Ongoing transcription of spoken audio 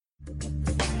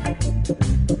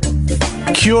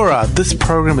Kia ora, this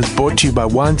program is brought to you by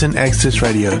Wellington Access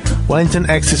Radio. Wellington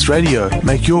Access Radio,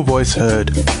 make your voice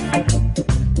heard.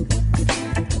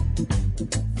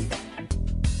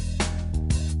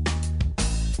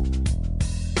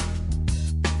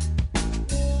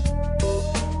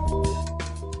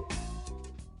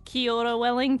 Kia ora,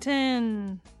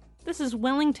 Wellington. This is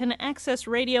Wellington Access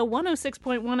Radio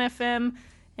 106.1 FM,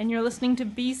 and you're listening to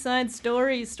B-Side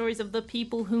Stories, stories of the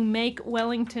people who make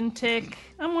Wellington tick.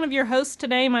 I'm one of your hosts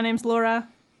today. My name's Laura.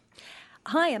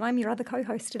 Hi, and I'm your other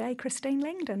co-host today, Christine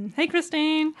Langdon. Hey,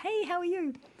 Christine. Hey, how are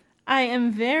you? I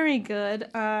am very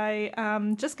good.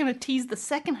 I'm just going to tease the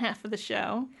second half of the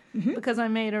show because I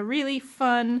made a really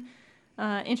fun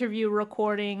interview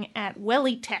recording at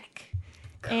WellyTech.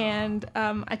 And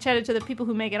I chatted to the people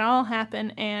who make it all happen,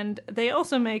 and they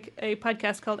also make a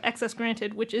podcast called Access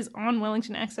Granted, which is on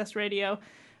Wellington Access Radio.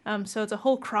 So it's a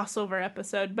whole crossover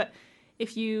episode. But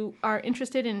if you are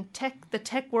interested in the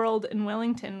tech world in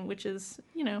Wellington, which is,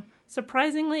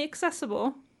 surprisingly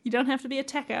accessible, you don't have to be a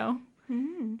techo.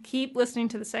 Keep listening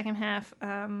to the second half.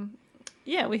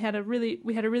 We had a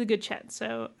really good chat.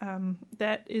 So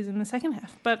that is in the second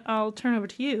half. But I'll turn over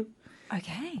to you.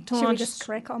 Okay. Should we just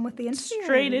crack on with the interview?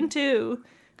 Straight into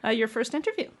your first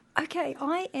interview. Okay,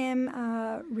 I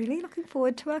am really looking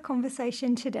forward to our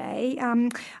conversation today.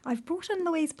 I've brought in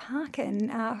Louise Parkin,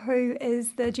 who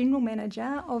is the General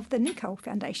Manager of the Nico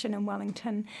Foundation in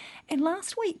Wellington. And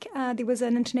last week there was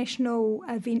an international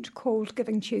event called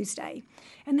Giving Tuesday.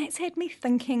 And that's had me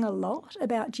thinking a lot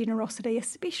about generosity,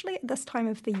 especially at this time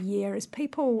of the year as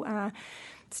people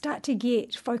start to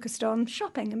get focused on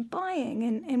shopping and buying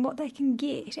and what they can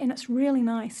get, and it's really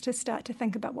nice to start to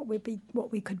think about what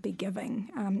we could be giving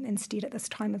instead at this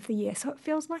time of the year. So it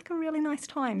feels like a really nice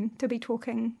time to be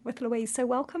talking with Louise. So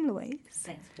welcome, Louise.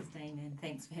 Thanks, Christine, and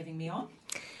thanks for having me on.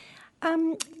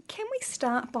 Can we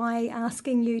start by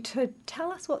asking you to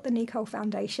tell us what the Nico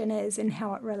Foundation is and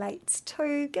how it relates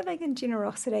to giving and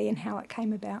generosity and how it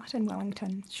came about in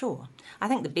Wellington? Sure. I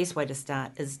think the best way to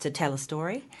start is to tell a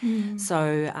story.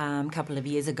 So a couple of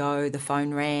years ago, the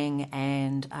phone rang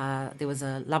and there was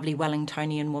a lovely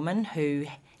Wellingtonian woman who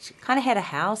kind of had a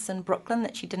house in Brooklyn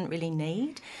that she didn't really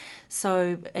need.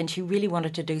 And she really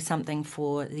wanted to do something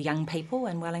for the young people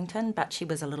in Wellington, but she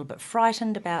was a little bit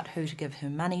frightened about who to give her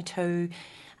money to,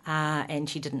 and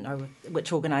she didn't know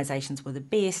which organisations were the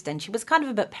best, and she was kind of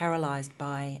a bit paralysed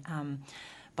by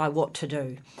what to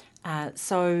do. This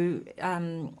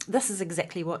is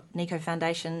exactly what Nico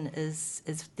Foundation is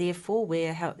there for.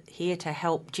 We're here to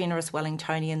help generous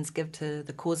Wellingtonians give to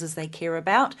the causes they care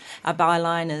about. Our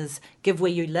byline is "Give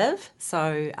where you live."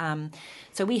 So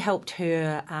we helped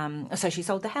her. So she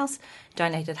sold the house,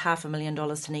 donated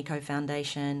 $500,000 to Nico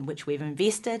Foundation, which we've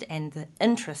invested, and the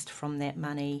interest from that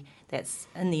money that's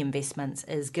in the investments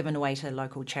is given away to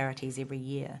local charities every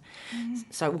year.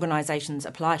 So organisations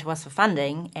apply to us for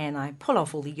funding, and I pull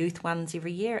off all the youth ones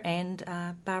every year, and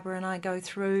Barbara and I go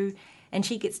through, and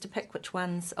she gets to pick which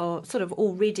ones are sort of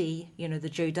already, the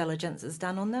due diligence is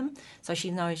done on them, so she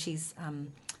knows she's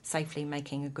safely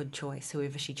making a good choice,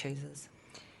 whoever she chooses.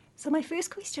 So my first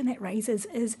question that raises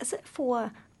is it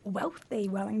for wealthy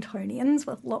Wellingtonians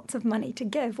with lots of money to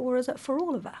give, or is it for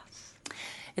all of us?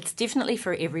 It's definitely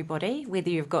for everybody, whether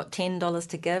you've got $10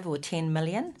 to give or 10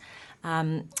 million.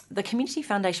 The Community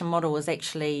Foundation model is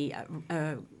actually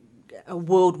a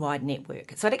worldwide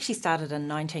network. So it actually started in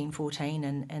 1914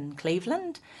 in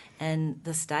Cleveland in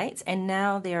the States, and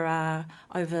now there are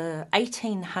over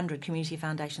 1,800 community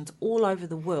foundations all over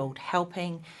the world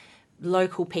helping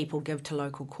local people give to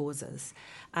local causes.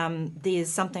 There's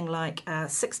something like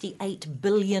 $68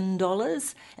 billion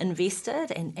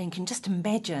invested, and can just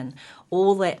imagine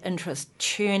all that interest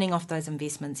churning off those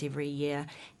investments every year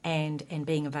and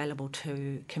being available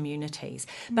to communities.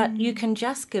 But you can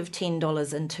just give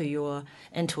 $10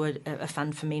 into a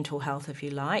fund for mental health if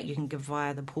you like. You can give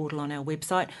via the portal on our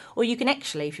website, or you can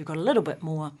actually, if you've got a little bit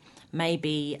more,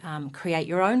 maybe create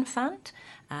your own fund.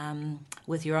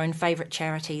 With your own favourite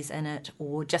charities in it,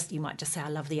 or you might just say, I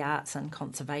love the arts and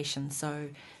conservation, so,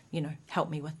 help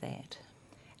me with that.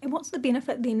 And what's the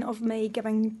benefit then of me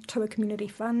giving to a community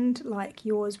fund like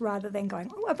yours rather than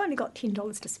going, I've only got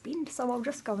 $10 to spend, so I'll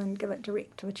just go and give it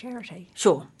direct to a charity?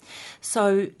 Sure.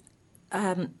 So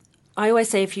I always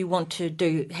say if you want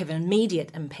to have an immediate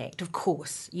impact, of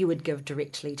course, you would give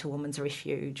directly to Women's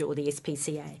Refuge or the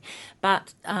SPCA.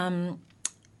 But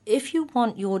if you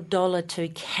want your dollar to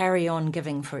carry on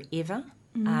giving forever,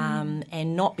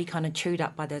 and not be kind of chewed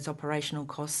up by those operational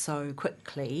costs so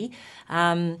quickly.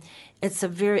 It's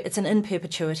an in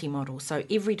perpetuity model. So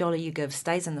every dollar you give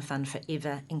stays in the fund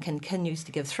forever and continues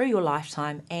to give through your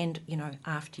lifetime and,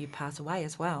 after you pass away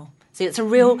as well. So it's a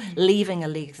real leaving a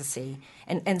legacy.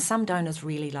 And some donors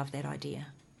really love that idea.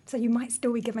 So you might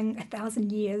still be giving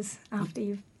 1,000 years after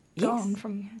you've gone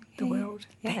from the world.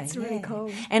 That's really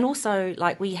cool. And also,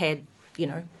 like we had,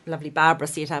 lovely Barbara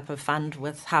set up a fund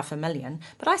with $500,000,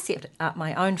 but I set up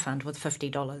my own fund with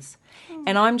 $50.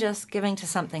 And I'm just giving to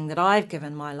something that I've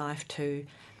given my life to,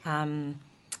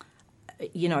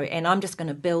 and I'm just going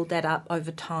to build that up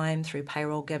over time through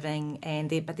payroll giving.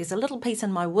 But there's a little piece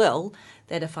in my will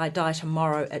that if I die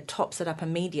tomorrow, it tops it up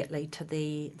immediately to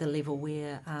the level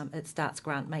where it starts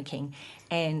grant making.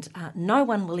 And no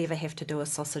one will ever have to do a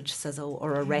sausage sizzle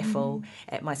or a raffle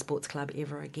at my sports club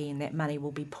ever again. That money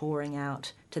will be pouring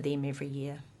out to them every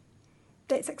year.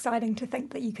 That's exciting to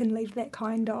think that you can leave that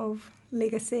kind of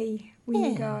legacy where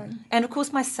you go. And of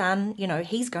course my son,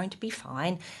 he's going to be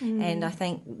fine. And I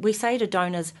think we say to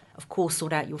donors, of course,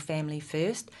 sort out your family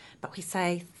first, but we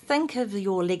say think of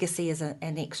your legacy as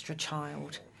an extra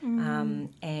child,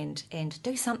 and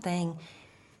do something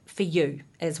for you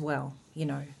as well,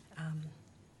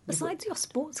 Besides your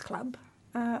sports club,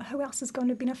 who else is going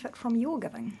to benefit from your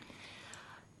giving?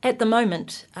 At the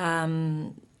moment,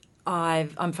 I'm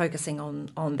focusing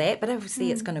on that, but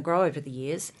obviously it's going to grow over the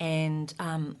years, and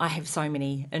I have so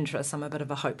many interests. I'm a bit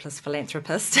of a hopeless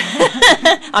philanthropist.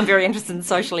 I'm very interested in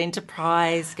social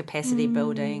enterprise, capacity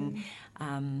building,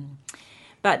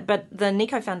 but the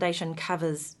Nico Foundation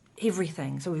covers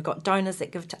everything. So we've got donors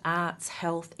that give to arts,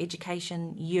 health,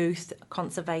 education, youth,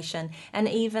 conservation, and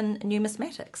even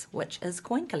numismatics, which is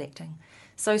coin collecting.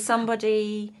 So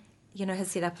somebody, has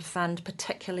set up a fund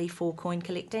particularly for coin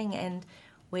collecting, and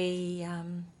we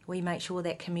make sure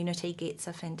that community gets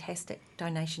a fantastic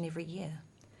donation every year.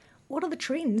 What are the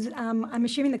trends? I'm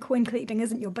assuming the coin collecting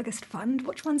isn't your biggest fund.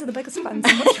 Which ones are the biggest funds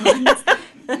and which ones?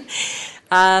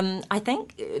 I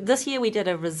think this year we did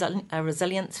a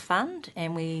resilience fund,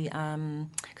 and we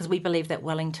because we believe that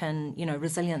Wellington,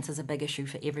 resilience is a big issue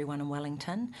for everyone in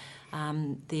Wellington.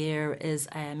 There is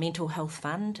a mental health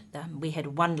fund. We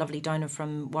had one lovely donor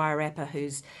from Wairarapa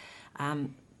whose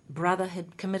brother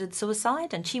had committed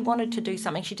suicide, and she wanted to do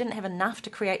something. She didn't have enough to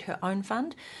create her own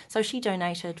fund, so she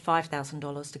donated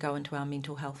 $5,000 to go into our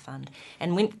mental health fund.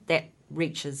 And when that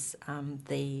reaches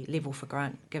the level for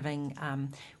grant giving,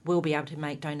 we'll be able to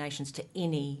make donations to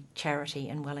any charity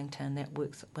in Wellington that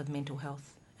works with mental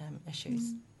health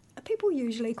issues. Are people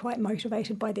usually quite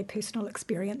motivated by their personal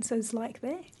experiences like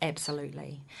that?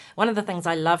 Absolutely. One of the things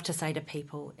I love to say to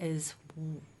people is,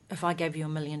 if I gave you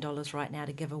 $1 million right now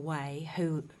to give away,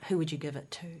 who would you give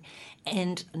it to?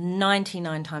 And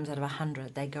 99 times out of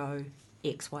 100, they go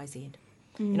X, Y, Z.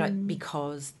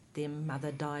 Because their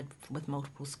mother died with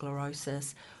multiple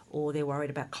sclerosis, or they're worried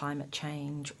about climate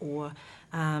change, or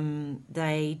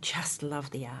they just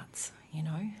love the arts,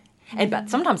 But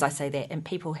sometimes I say that, and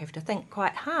people have to think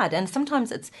quite hard. And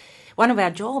sometimes it's one of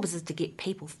our jobs is to get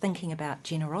people thinking about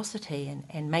generosity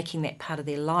and making that part of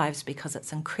their lives, because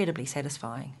it's incredibly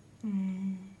satisfying.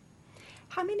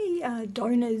 How many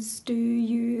donors do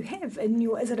you have in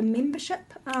your? Is it a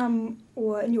membership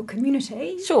or in your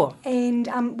community? Sure. And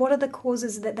what are the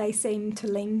causes that they seem to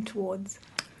lean towards?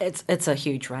 It's a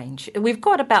huge range. We've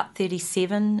got about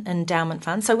 37 endowment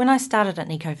funds. So when I started at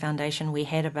Nico Foundation, we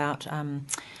had about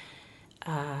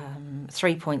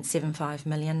 3.75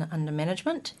 million under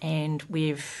management, and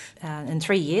we've in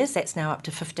 3 years that's now up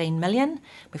to 15 million.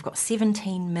 We've got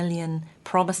 17 million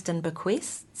promised in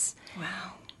bequests.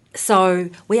 Wow. So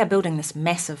we are building this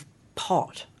massive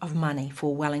pot of money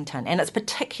for Wellington, and I'm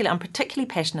particularly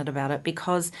passionate about it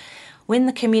because when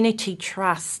the community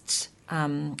trusts,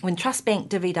 when Trust Bank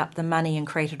divvied up the money and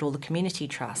created all the community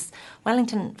trusts,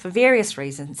 Wellington, for various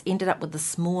reasons, ended up with the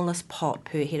smallest pot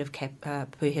per head of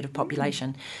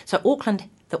population. So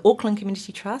the Auckland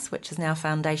Community Trust, which is now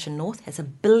Foundation North, has $1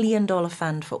 billion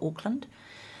fund for Auckland.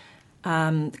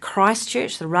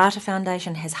 Christchurch, the Rata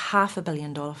Foundation, has $500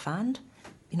 million fund,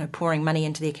 pouring money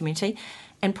into their community.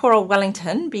 And poor old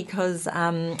Wellington, because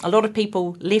a lot of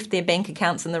people left their bank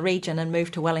accounts in the region and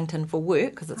moved to Wellington for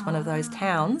work, because it's one of those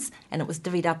towns, and it was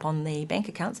divvied up on the bank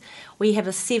accounts. We have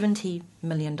a $70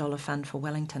 million fund for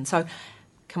Wellington. So,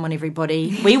 come on,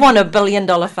 everybody. We want $1 billion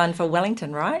fund for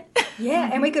Wellington, right? Yeah,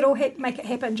 and we could all make it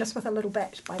happen just with a little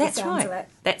bit by the sounds of it.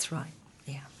 That's right,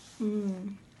 yeah.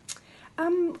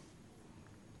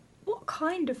 What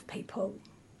kind of people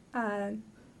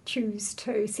choose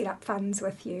to set up funds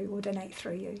with you or donate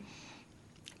through you?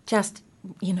 Just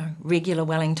regular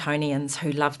Wellingtonians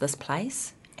who love this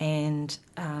place, and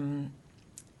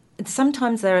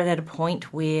sometimes they're at a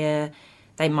point where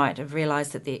they might have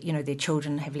realised that their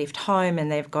children have left home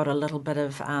and they've got a little bit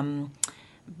of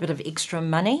extra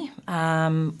money,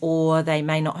 or they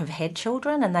may not have had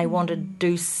children and they want to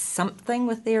do something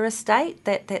with their estate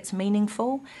that's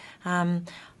meaningful.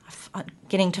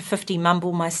 Getting to 50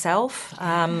 mumble myself,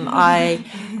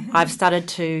 I've started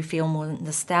to feel more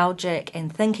nostalgic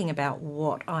and thinking about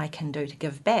what I can do to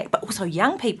give back. But also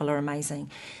young people are amazing.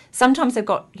 Sometimes they've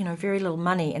got, very little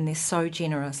money and they're so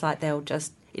generous, like they'll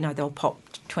just, they'll pop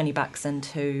 $20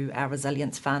 into our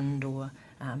resilience fund or,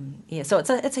 so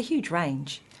it's a huge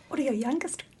range. What are your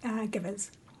youngest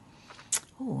givers?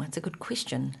 Oh, that's a good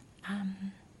question.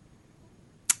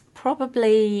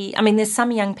 Probably, there's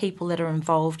some young people that are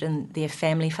involved in their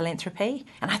family philanthropy,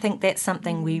 and I think that's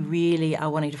something we really are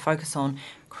wanting to focus on,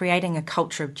 creating a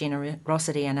culture of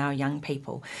generosity in our young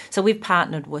people. So we've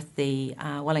partnered with the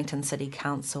Wellington City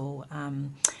Council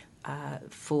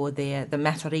for the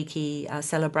Matariki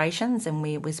celebrations, and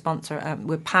we're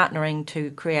partnering to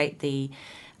create the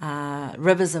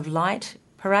Rivers of Light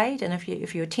parade. And if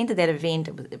you attended that event,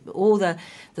 all the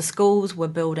schools were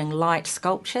building light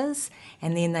sculptures,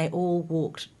 and then they all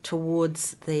walked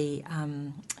towards the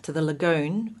to the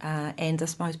lagoon and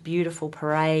this most beautiful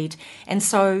parade. And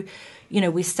so,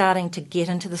 we're starting to get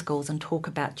into the schools and talk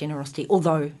about generosity.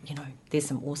 Although there's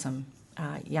some awesome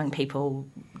young people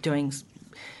doing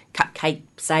cupcake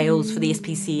sales for the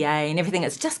SPCA and everything.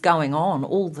 It's just going on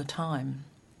all the time.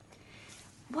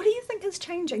 What do you think is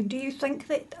changing? Do you think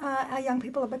that our young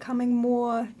people are becoming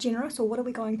more generous, or what are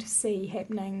we going to see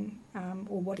happening,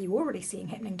 or what are you already seeing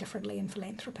happening differently in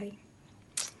philanthropy?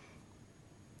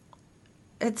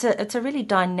 It's a really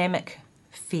dynamic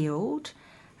field.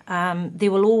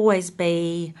 There will always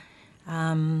be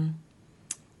the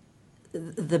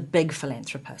big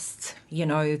philanthropists,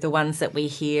 the ones that we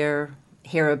hear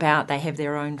about. They have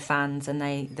their own funds and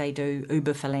they do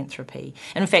uber philanthropy.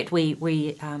 And in fact, the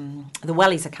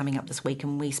Wellies are coming up this week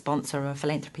and we sponsor a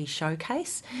philanthropy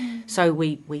showcase. So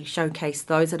we showcase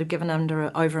those that have given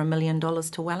over $1 million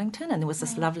to Wellington. And there was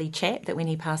this lovely chap that when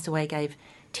he passed away gave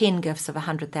 10 gifts of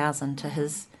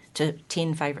 $100,000 to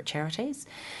 10 favourite charities.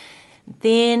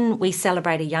 Then we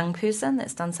celebrate a young person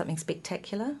that's done something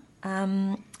spectacular.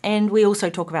 And we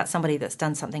also talk about somebody that's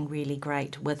done something really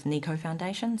great with Nico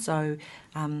Foundation. So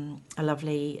a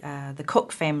lovely, the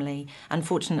Cook family,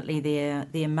 unfortunately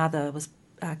their mother was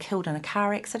killed in a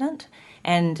car accident,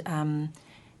 and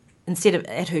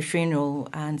at her funeral,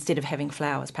 instead of having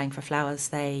flowers, paying for flowers,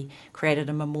 they created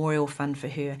a memorial fund for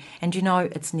her. And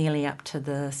it's nearly up to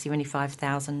the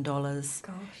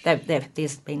 $75,000.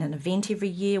 There's been an event every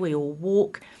year. We all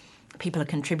walk. People are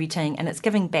contributing, and it's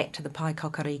giving back to the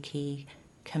Paekakariki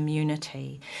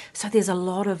community. So there's a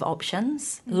lot of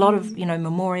options, a lot of,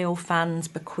 memorial funds,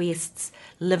 bequests,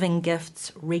 living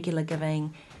gifts, regular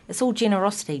giving. It's all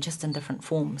generosity, just in different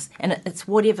forms. And it's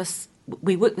whatever,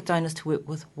 we work with donors to work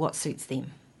with what suits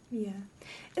them. Yeah.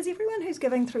 Is everyone who's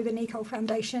giving through the Nicole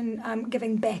Foundation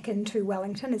giving back into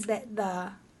Wellington? Is that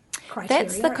the criteria?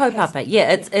 That's the kaupapa,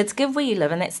 it's Give Where You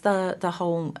Live, and that's the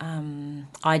whole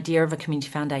idea of a community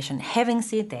foundation. Having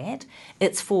said that,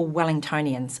 it's for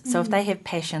Wellingtonians, so if they have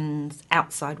passions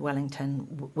outside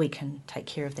Wellington, we can take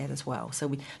care of that as well.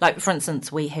 So for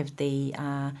instance, we have the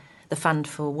fund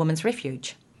for Women's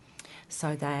Refuge.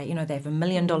 So they have $1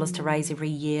 million to raise every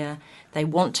year. They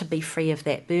want to be free of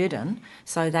that burden,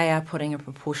 so they are putting a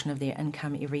proportion of their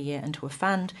income every year into a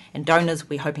fund. And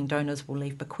we're hoping donors will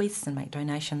leave bequests and make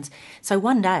donations. So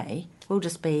one day we'll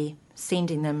just be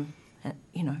sending them, a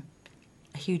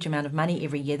huge amount of money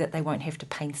every year that they won't have to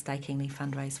painstakingly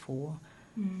fundraise for.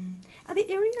 Are there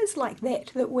areas like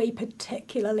that we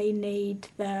particularly need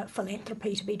the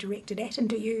philanthropy to be directed at, and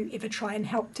do you ever try and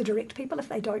help to direct people if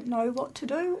they don't know what to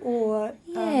do? Or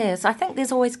Yes, I think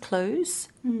there's always clues.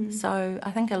 So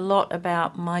I think a lot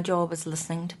about my job is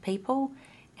listening to people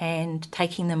and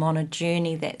taking them on a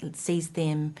journey that sees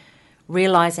them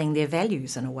realising their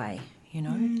values in a way,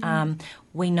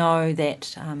 We know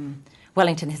that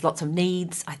Wellington has lots of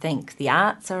needs. I think the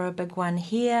arts are a big one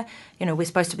here. We're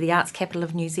supposed to be the arts capital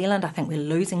of New Zealand. I think we're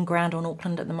losing ground on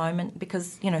Auckland at the moment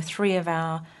because, 3 of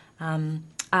our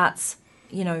arts,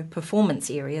 performance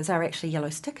areas are actually yellow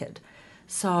stickered.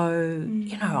 So,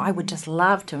 I would just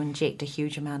love to inject a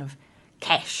huge amount of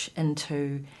cash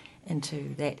into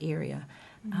that area.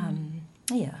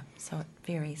 So it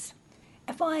varies.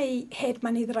 If I had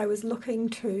money that I was looking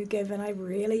to give and I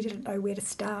really didn't know where to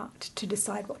start to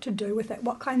decide what to do with it,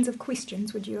 what kinds of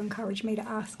questions would you encourage me to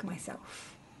ask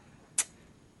myself?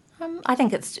 I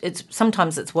think it's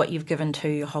sometimes it's what you've given to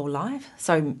your whole life.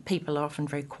 So people are often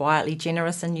very quietly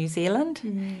generous in New Zealand,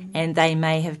 and they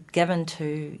may have given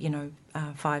to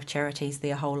 5 charities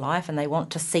their whole life, and they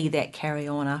want to see that carry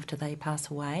on after they pass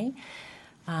away.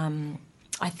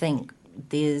 I think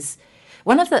there's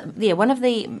one of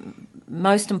the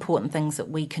most important things that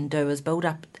we can do is build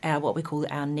up what we call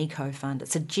our NICO fund.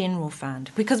 It's a general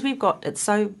fund because it's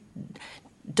so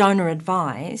donor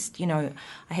advised. I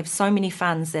have so many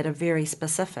funds that are very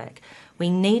specific. We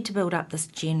need to build up this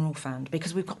general fund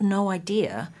because we've got no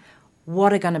idea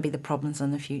what are going to be the problems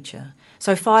in the future.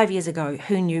 So 5 years ago,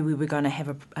 who knew we were going to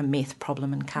have a meth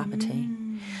problem in Kapiti?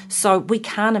 So we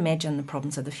can't imagine the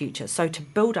problems of the future. So to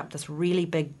build up this really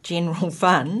big general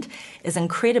fund is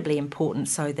incredibly important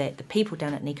so that the people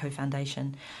down at NICO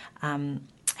Foundation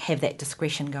have that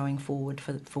discretion going forward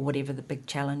for whatever the big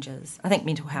challenge is. I think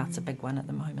mental health's a big one at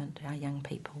the moment, our young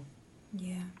people.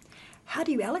 Yeah. How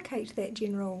do you allocate that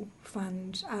general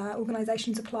fund?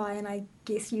 Organisations apply, and I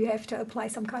guess you have to apply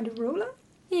some kind of ruler?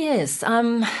 Yes.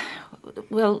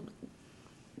 Well,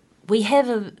 we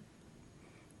have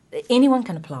anyone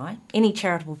can apply. Any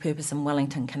charitable purpose in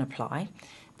Wellington can apply.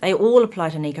 They all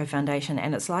apply to NICO Foundation,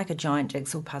 and it's like a giant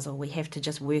jigsaw puzzle. We have to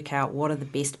just work out what are the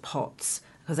best pots,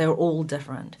 because they're all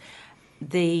different.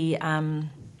 The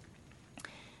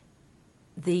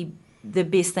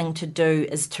best thing to do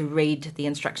is to read the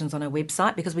instructions on our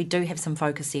website, because we do have some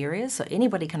focus areas, so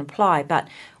anybody can apply, but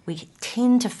we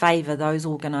tend to favour those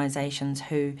organisations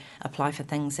who apply for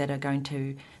things that are going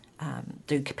to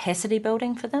do capacity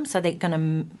building for them, so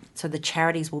the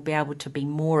charities will be able to be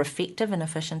more effective and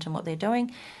efficient in what they're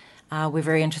doing. We're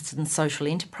very interested in social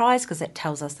enterprise because that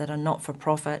tells us that a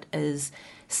not-for-profit is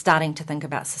starting to think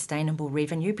about sustainable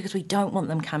revenue, because we don't want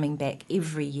them coming back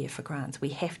every year for grants. We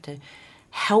have to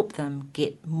help them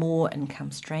get more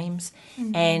income streams,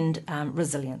 and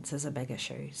resilience is a big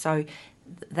issue. So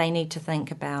they need to think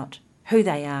about who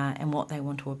they are and what they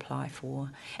want to apply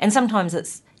for. And sometimes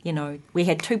it's, we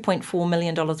had $2.4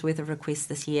 million worth of requests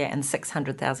this year and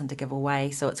 $600,000 to give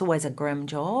away, so it's always a grim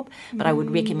job. But I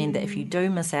would recommend that if you do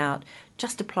miss out,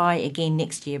 just apply again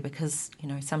next year, because,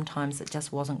 sometimes it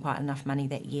just wasn't quite enough money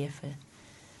that year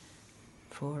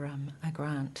for a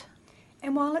grant.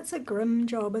 And while it's a grim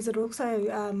job, is it also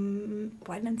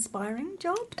quite an inspiring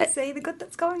job to see the good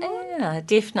that's going on? Yeah,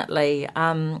 definitely.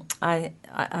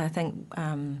 I think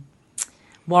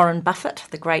Warren Buffett,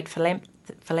 the great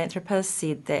philanthropist,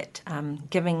 said that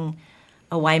giving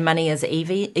away money is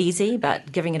easy,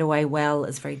 but giving it away well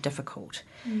is very difficult.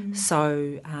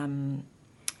 So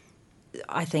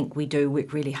I think we do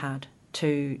work really hard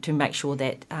to make sure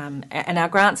that, and our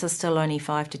grants are still only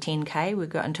 5 to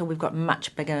 10K. Until we've got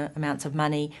much bigger amounts of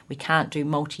money, we can't do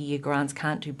multi-year grants,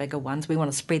 can't do bigger ones. We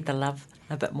want to spread the love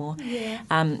a bit more. Yeah.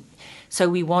 So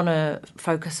we want to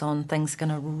focus on things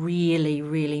going to really,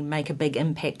 really make a big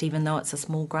impact, even though it's a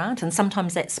small grant. And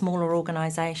sometimes that's smaller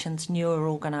organisations, newer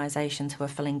organisations who are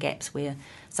filling gaps where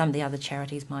some of the other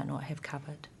charities might not have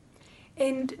covered.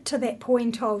 And to that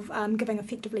point of giving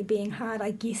effectively being hard,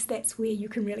 I guess that's where you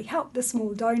can really help the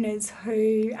small donors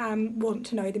who want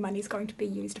to know the money's going to be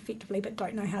used effectively but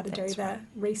don't know how to do the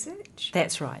research.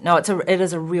 That's right. No, it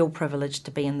is a real privilege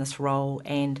to be in this role,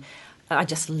 and I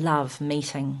just love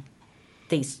meeting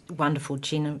these wonderful,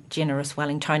 generous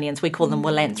Wellingtonians. We call them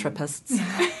philanthropists.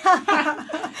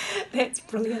 That's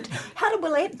brilliant. How do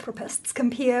philanthropists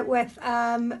compare with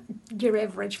your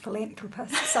average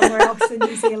philanthropist somewhere else in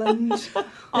New Zealand?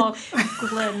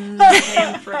 Auckland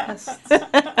philanthropists.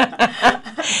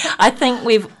 I think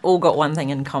we've all got one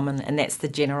thing in common, and that's the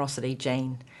generosity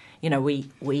gene. We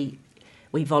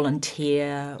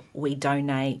volunteer, we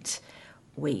donate,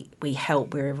 we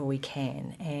help wherever we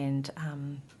can, and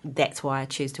that's why I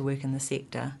choose to work in the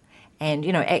sector. And,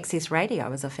 Access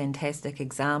Radio is a fantastic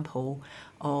example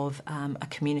of a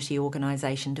community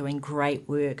organisation doing great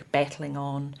work, battling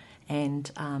on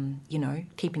and,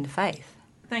 keeping the faith.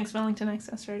 Thanks, Wellington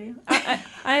Access Radio.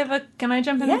 Can I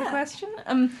jump into the question?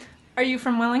 Are you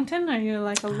from Wellington? Are you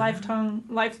like a lifelong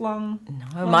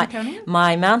Wellingtonian?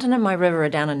 My mountain and my river are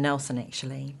down in Nelson,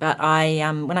 actually. But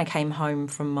when I came home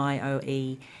from my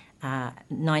OE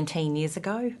 19 years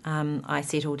ago, I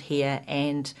settled here,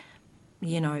 and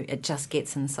it just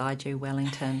gets inside you,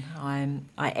 Wellington.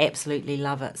 I absolutely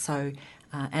love it. So,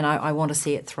 and I want to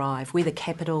see it thrive. We're the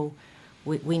capital.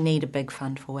 We need a big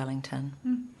fund for Wellington.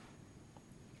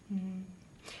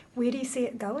 Where do you see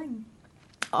it going?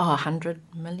 100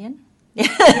 million.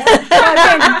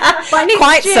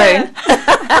 Quite soon.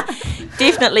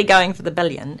 Definitely going for the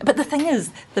billion. But the thing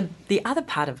is, the other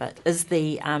part of it is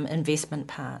the investment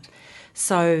part.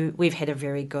 So we've had a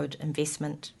very good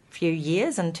investment few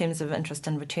years in terms of interest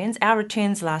and returns. Our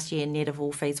returns last year net of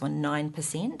all fees were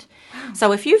 9%. Wow.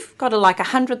 So if you've got like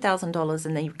 $100,000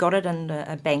 and then you've got it in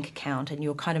a bank account and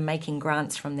you're kind of making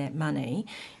grants from that money,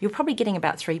 you're probably getting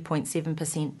about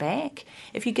 3.7% back.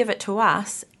 If you give it to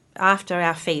us after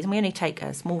our fees, and we only take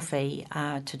a small fee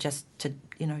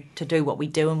to do what we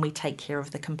do, and we take care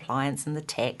of the compliance and the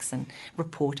tax and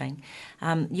reporting,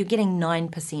 you're getting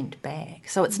 9% back.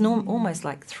 So it's almost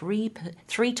like three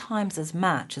times as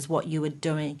much as what you would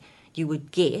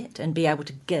get and be able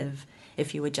to give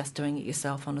if you were just doing it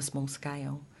yourself on a small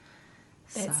scale.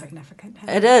 That's significant.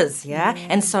 It is, yeah.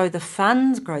 And so the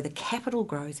funds grow, the capital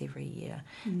grows every year.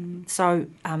 So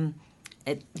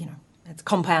it's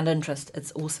compound interest.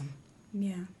 It's awesome.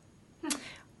 Yeah.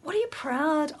 What are you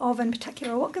proud of in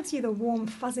particular? What gives you the warm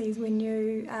fuzzies when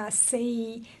you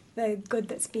see the good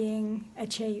that's being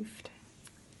achieved?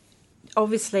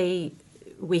 Obviously,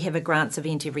 we have a grants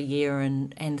event every year,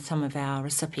 and some of our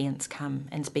recipients come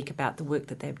and speak about the work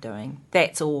that they're doing.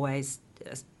 That's always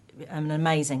an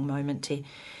amazing moment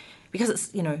because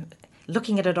it's,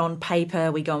 looking at it on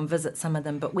paper, we go and visit some of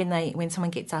them, but when someone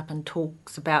gets up and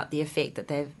talks about the effect that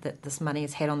this money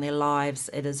has had on their lives,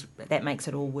 that makes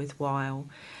it all worthwhile.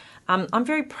 I'm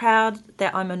very proud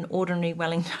that I'm an ordinary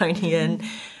Wellingtonian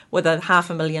with a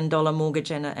 $500,000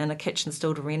 mortgage and a kitchen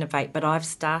still to renovate, but I've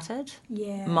started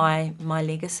my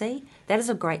legacy. That is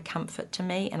a great comfort to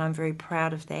me, and I'm very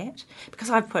proud of that because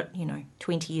I've put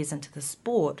 20 years into the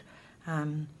sport.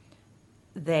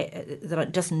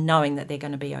 That just knowing that they're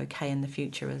going to be okay in the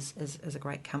future is a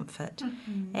great comfort,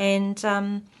 and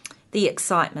the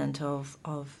excitement of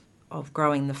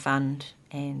growing the fund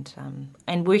and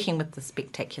working with the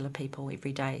spectacular people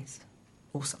every day is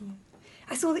awesome.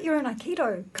 I saw that you're an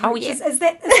Aikido coach. Oh, yeah. Is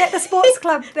that the sports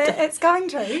club that it's going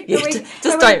to? Yeah,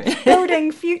 are we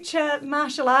building future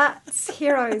martial arts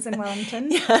heroes in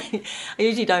Wellington? Yeah, I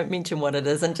usually don't mention what it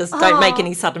is and just don't make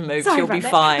any sudden moves. You'll be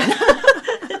fine.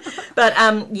 But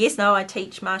I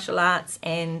teach martial arts,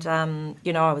 and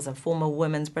I was a former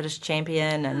women's British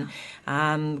champion,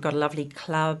 and got a lovely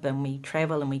club, and we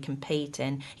travel and we compete,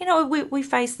 and we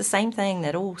face the same thing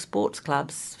that all sports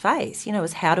clubs face.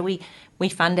 Is how do we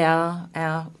fund our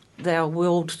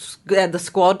the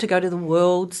squad to go to the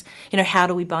Worlds? How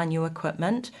do we buy new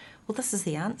equipment? Well, this is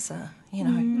the answer.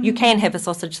 You can have a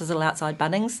sausage sizzle outside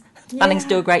Bunnings. Yeah. Bunnings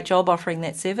do a great job offering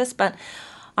that service, but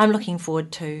I'm looking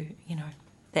forward to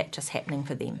that just happening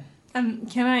for them.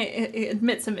 Can I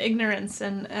admit some ignorance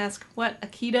and ask what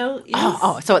Aikido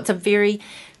is? So it's a very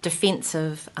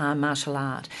defensive martial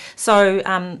art.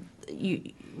 So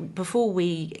before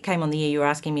we came on the air, you were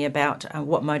asking me about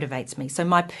what motivates me. So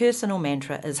my personal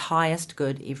mantra is highest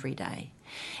good every day.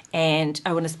 And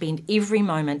I want to spend every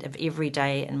moment of every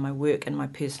day in my work and my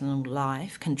personal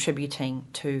life contributing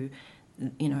to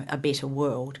a better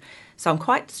world. So I'm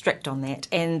quite strict on that.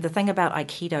 And the thing about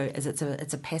Aikido is it's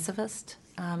a pacifist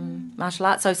martial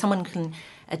art. So someone can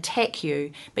attack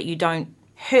you, but you don't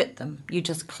hurt them. You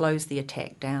just close the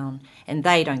attack down, and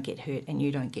they don't get hurt, and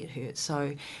you don't get hurt.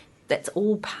 So that's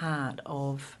all part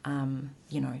of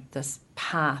this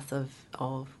path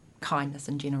of kindness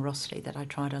and generosity that I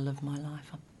try to live my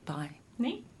life by.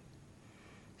 Neat.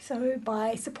 So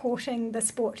by supporting the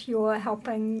sport, you're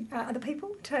helping other people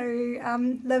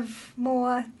to live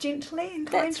more gently and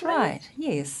kindly? That's right,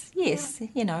 yes.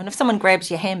 Yeah. And if someone grabs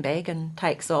your handbag and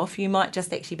takes off, you might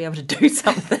just actually be able to do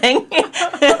something.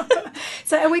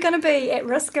 So are we going to be at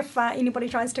risk if anybody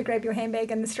tries to grab your handbag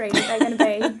in the street? Are they going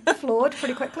to be floored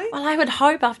pretty quickly? Well, I would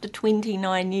hope after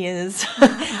 29 years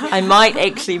I might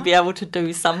actually be able to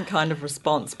do some kind of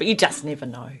response, but you just never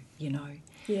know,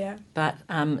 Yeah. But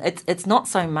it's not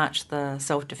so much the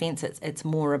self-defence, it's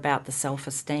more about the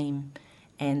self-esteem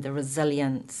and the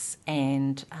resilience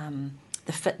and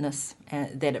the fitness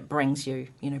that it brings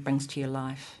brings to your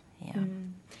life. Yeah.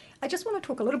 I just want to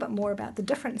talk a little bit more about the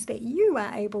difference that you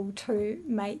are able to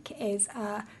make as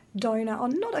a donor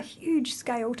on not a huge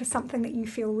scale to something that you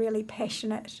feel really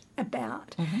passionate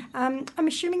about. I'm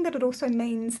assuming that it also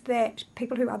means that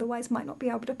people who otherwise might not be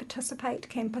able to participate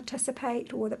can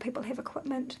participate, or that people have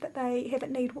equipment that they have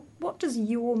at need. What does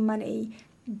your money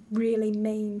really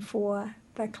mean for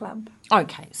the club?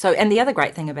 Okay, so and the other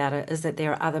great thing about it is that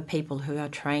there are other people who are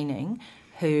training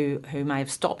who may have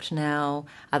stopped now,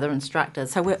 other instructors.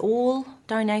 So we're all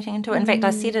donating into it. In fact, I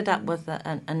set it up with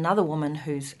another woman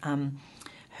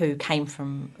who came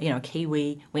from,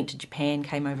 Kiwi, went to Japan,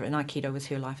 came over, and Aikido was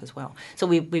her life as well. So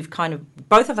we've kind of,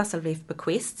 both of us have left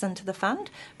bequests into the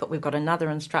fund, but we've got another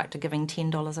instructor giving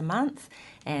 $10 a month,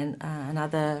 and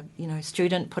another,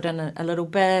 student put in a little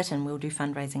bit, and we'll do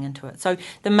fundraising into it. So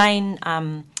the main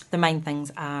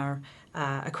things are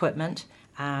equipment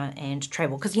and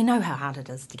travel, because you know how hard it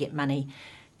is to get money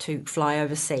to fly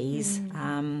overseas.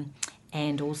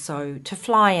 And also to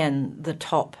fly in the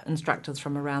top instructors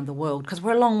from around the world, because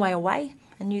we're a long way away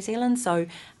in New Zealand, so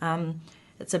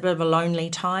it's a bit of a lonely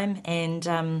time, and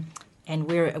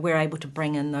we're able to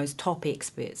bring in those top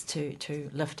experts to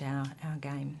lift our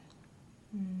game.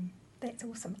 That's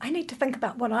awesome. I need to think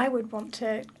about what I would want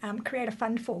to create a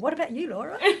fund for. What about you,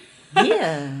 Laura?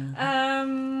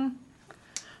 Yeah.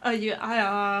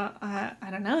 I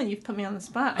don't know. You've put me on the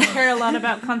spot. I care a lot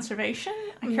about conservation.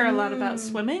 I care a lot about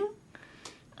swimming.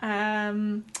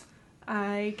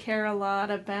 I care a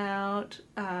lot about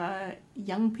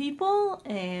young people,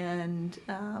 and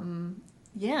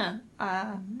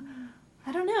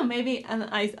I don't know, maybe, and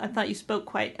I thought you spoke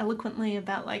quite eloquently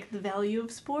about like the value of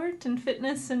sport and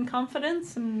fitness and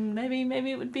confidence, and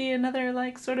maybe it would be another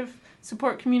like sort of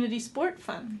support community sport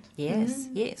fund. Yes.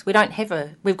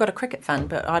 We've got a cricket fund,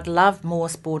 but I'd love more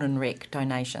sport and rec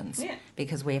donations,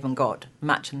 because we haven't got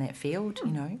much in that field, you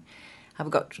know. I've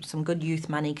got some good youth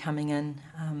money coming in.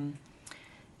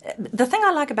 The thing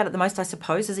I like about it the most, I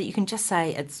suppose, is that you can just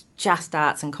say it's just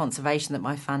arts and conservation that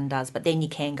my fund does, but then you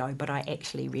can go, but I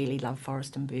actually really love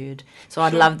forest and bird. So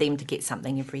I'd love them to get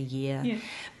something every year. Yeah.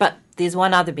 But there's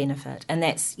one other benefit, and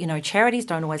that's, you know, charities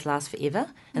don't always last forever,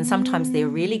 and sometimes they're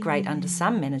really great under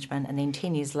some management, and then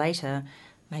 10 years later,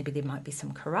 maybe there might be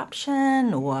some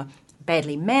corruption or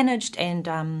badly managed,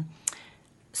 and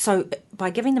so by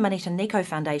giving the money to Nico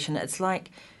Foundation, it's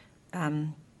like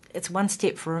it's one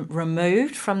step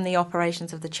removed from the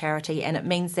operations of the charity, and it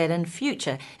means that in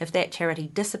future, if that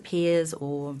charity disappears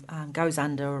or goes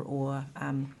under, or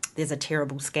there's a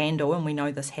terrible scandal, and we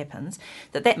know this happens,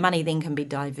 that money then can be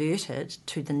diverted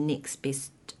to the next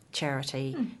best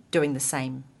charity doing the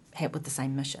same, with the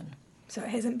same mission. So it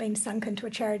hasn't been sunk into a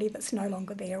charity that's no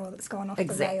longer there or that's gone off the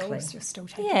rails. You're still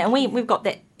taking and we've got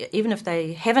that. Even if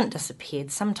they haven't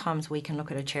disappeared, sometimes we can look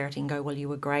at a charity and go, well, you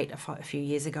were great a few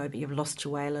years ago, but you've lost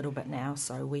your way a little bit now,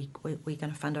 so we're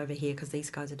going to fund over here because these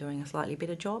guys are doing a slightly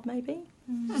better job maybe.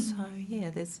 So,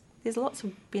 there's lots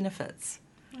of benefits.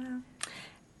 Wow.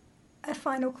 A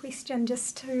final question,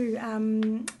 just to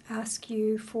ask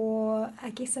you for,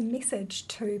 I guess, a message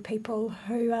to people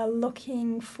who are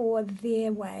looking for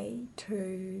their way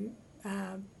to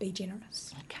be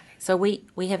generous. Okay. So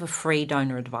we have a free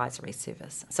donor advisory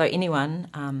service. So anyone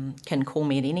can call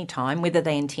me at any time, whether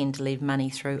they intend to leave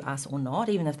money through us or not,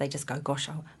 even if they just go, gosh,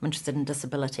 I'm interested in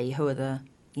disability, who are the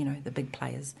big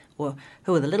players, or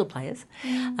who are the little players.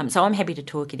 So I'm happy to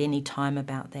talk at any time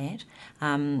about that.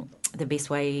 The best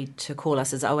way to call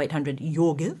us is 0800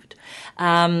 your gift.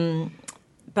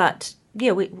 But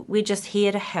we're just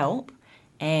here to help,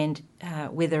 and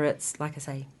whether it's, like I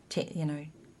say, $10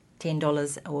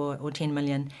 or 10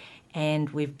 million, and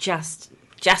we've just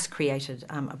created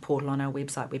a portal on our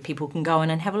website where people can go in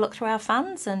and have a look through our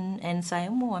funds and say, I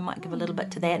might give a little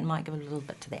bit to that and might give a little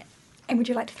bit to that. And would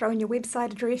you like to throw in your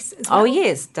website address as well? Oh,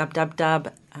 yes,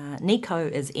 Nico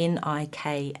is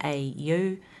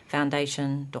NIKAU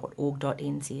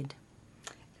foundation.org.nz.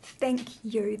 Thank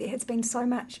you. There has been so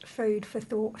much food for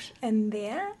thought in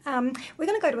there. We're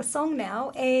going to go to a song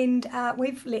now, and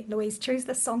we've let Louise choose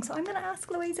this song. So I'm going to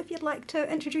ask Louise if you'd like to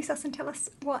introduce us and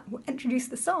introduce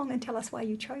the song and tell us why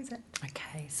you chose it.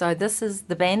 Okay, so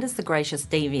the band is the Gracious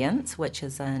Deviants, which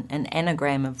is an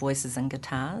anagram of voices and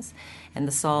guitars, and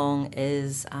the song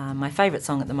is my favourite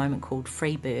song at the moment, called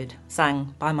Free Bird,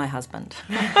 sung by my husband.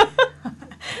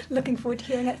 Looking forward to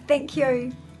hearing it. Thank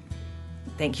you.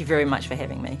 Thank you very much for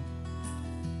having me.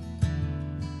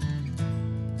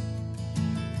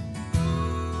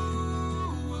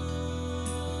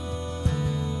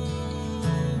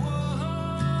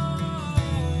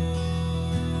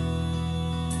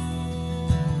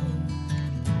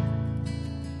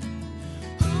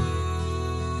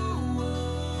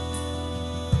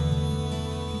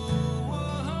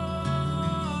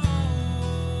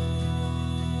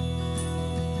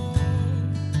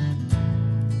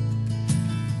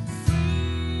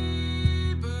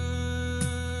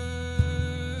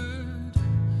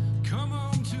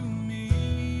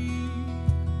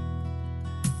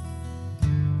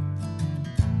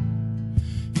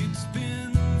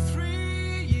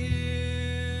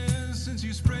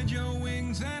 Spread your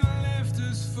wings and left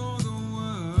us for the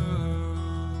world.